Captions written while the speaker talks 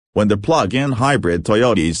When the plug-in hybrid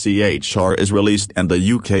Toyota CHR is released in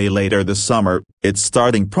the UK later this summer, its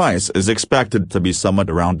starting price is expected to be somewhat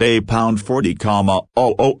around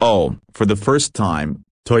 £40,000. For the first time,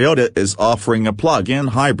 Toyota is offering a plug-in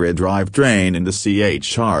hybrid drivetrain in the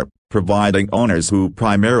CHR, providing owners who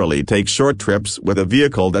primarily take short trips with a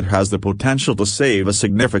vehicle that has the potential to save a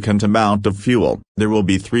significant amount of fuel. There will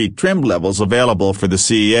be 3 trim levels available for the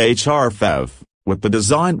CHR PHEV, with the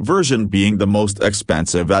design version being the most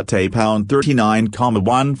expensive at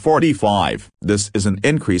 £39,145. This is an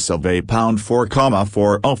increase of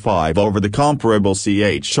 £4,405 over the comparable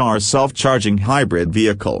CHR self-charging hybrid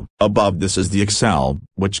vehicle. Above this is the Excel,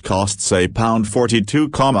 which costs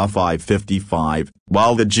 £42,555,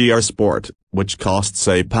 while the GR Sport, which costs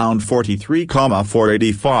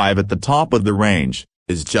 £43,485 at the top of the range,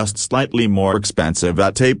 is just slightly more expensive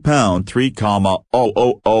at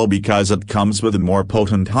 £3,000 because it comes with a more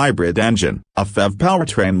potent hybrid engine. A PHEV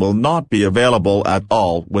powertrain will not be available at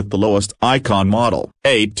all with the lowest Icon model,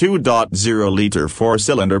 a 2.0-liter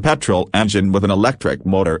 4-cylinder petrol engine with an electric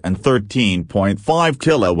motor and 13.5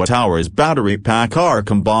 kWh battery pack are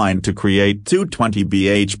combined to create 220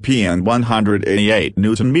 bhp and 188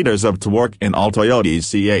 Nm of torque in all Toyota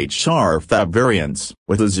CHR PHEV variants,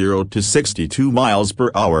 with a 0 to 62 miles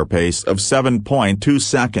per hour pace of 7.2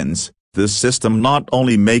 seconds. This system not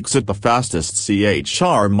only makes it the fastest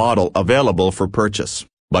CHR model available for purchase,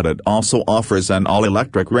 but it also offers an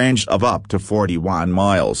all-electric range of up to 41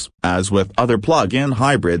 miles. As with other plug-in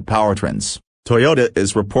hybrid powertrains, Toyota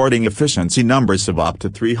is reporting efficiency numbers of up to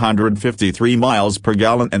 353 miles per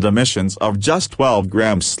gallon and emissions of just 12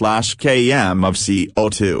 grams/km of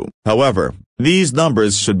CO2. However, these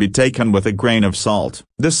numbers should be taken with a grain of salt.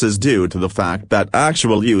 This is due to the fact that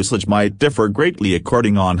actual usage might differ greatly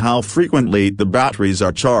according on how frequently the batteries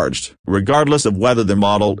are charged. Regardless of whether the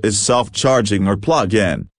model is self-charging or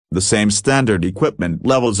plug-in, the same standard equipment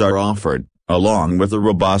levels are offered, along with a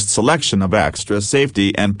robust selection of extra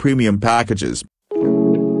safety and premium packages.